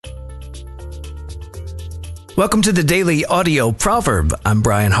Welcome to the Daily Audio Proverb. I'm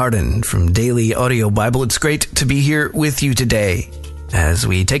Brian Hardin from Daily Audio Bible. It's great to be here with you today as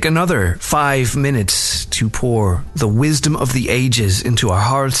we take another 5 minutes to pour the wisdom of the ages into our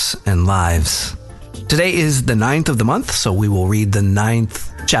hearts and lives. Today is the 9th of the month, so we will read the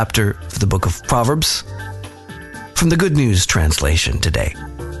 9th chapter of the book of Proverbs from the Good News Translation today.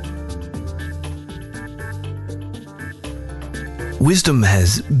 Wisdom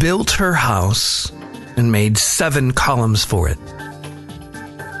has built her house and made 7 columns for it.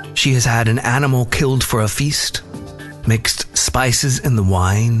 She has had an animal killed for a feast, mixed spices in the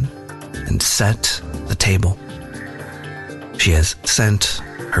wine, and set the table. She has sent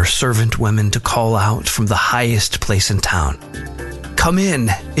her servant women to call out from the highest place in town, "Come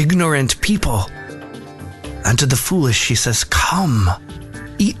in, ignorant people." And to the foolish she says, "Come,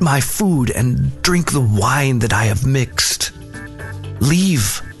 eat my food and drink the wine that I have mixed.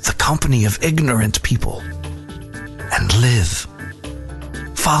 Leave the company of ignorant people and live.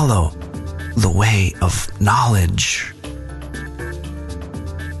 Follow the way of knowledge."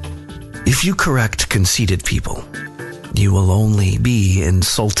 If you correct conceited people, you will only be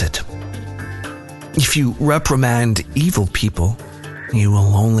insulted. If you reprimand evil people, you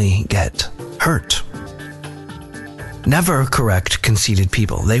will only get hurt. Never correct conceited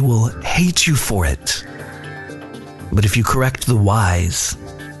people. They will hate you for it. But if you correct the wise,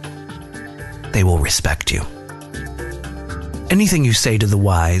 they will respect you. Anything you say to the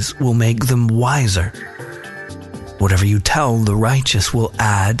wise will make them wiser. Whatever you tell the righteous will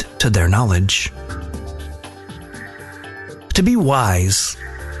add to their knowledge. To be wise,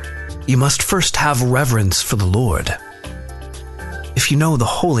 you must first have reverence for the Lord. If you know the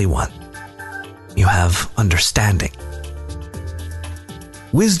Holy One, you have understanding.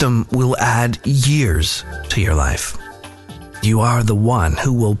 Wisdom will add years to your life. You are the one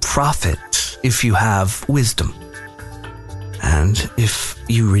who will profit if you have wisdom. And if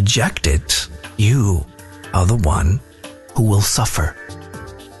you reject it, you are the one who will suffer.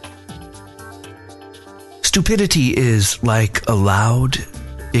 Stupidity is like a loud,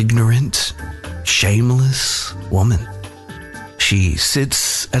 ignorant, shameless woman. She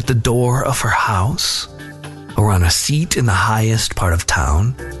sits at the door of her house or on a seat in the highest part of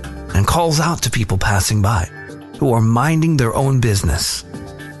town and calls out to people passing by who are minding their own business.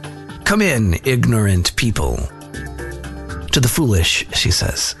 "Come in, ignorant people." To the foolish, she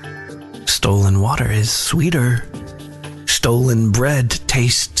says, "Stolen water is sweeter. Stolen bread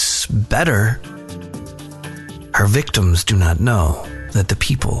tastes better." Her victims do not know that the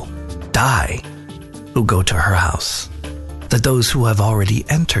people die who go to her house, that those who have already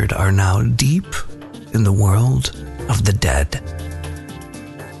entered are now deep in the world of the dead.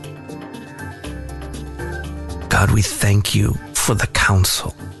 God, we thank you for the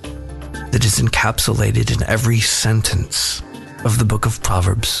counsel that is encapsulated in every sentence of the book of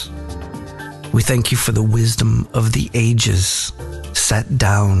Proverbs. We thank you for the wisdom of the ages set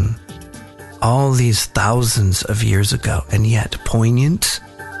down all these thousands of years ago, and yet poignant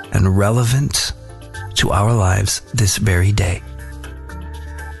and relevant to our lives this very day.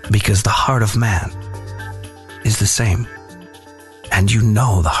 Because the heart of man is the same. And you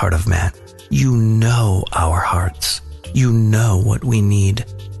know the heart of man. You know our hearts. You know what we need,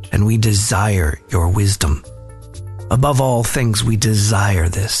 and we desire your wisdom. Above all things, we desire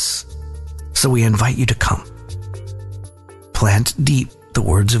this. So we invite you to come. Plant deep the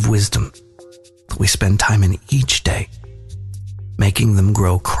words of wisdom that we spend time in each day, making them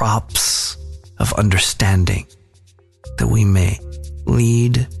grow crops of understanding, that we may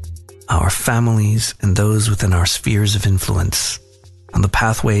lead our families and those within our spheres of influence on the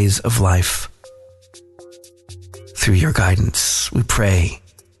pathways of life. Through your guidance, we pray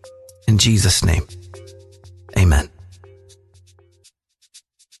in Jesus' name. Amen.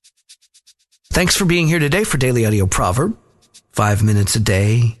 Thanks for being here today for Daily Audio Proverb. 5 minutes a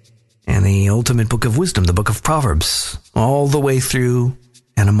day and the ultimate book of wisdom, the book of Proverbs, all the way through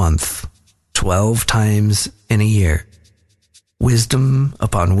in a month, 12 times in a year. Wisdom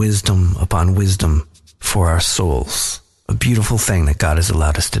upon wisdom upon wisdom for our souls. A beautiful thing that God has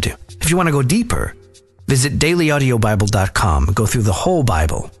allowed us to do. If you want to go deeper, visit dailyaudiobible.com and go through the whole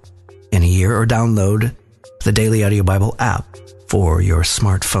Bible in a year, or download the Daily Audio Bible app for your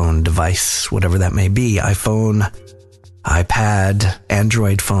smartphone device, whatever that may be, iPhone, iPad,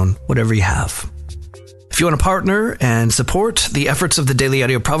 Android phone, whatever you have. If you want to partner and support the efforts of the Daily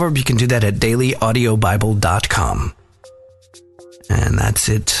Audio Proverb, you can do that at dailyaudiobible.com. And that's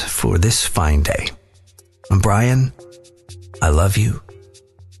it for this fine day. I'm Brian. I love you.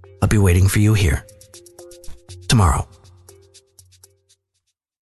 I'll be waiting for you here tomorrow.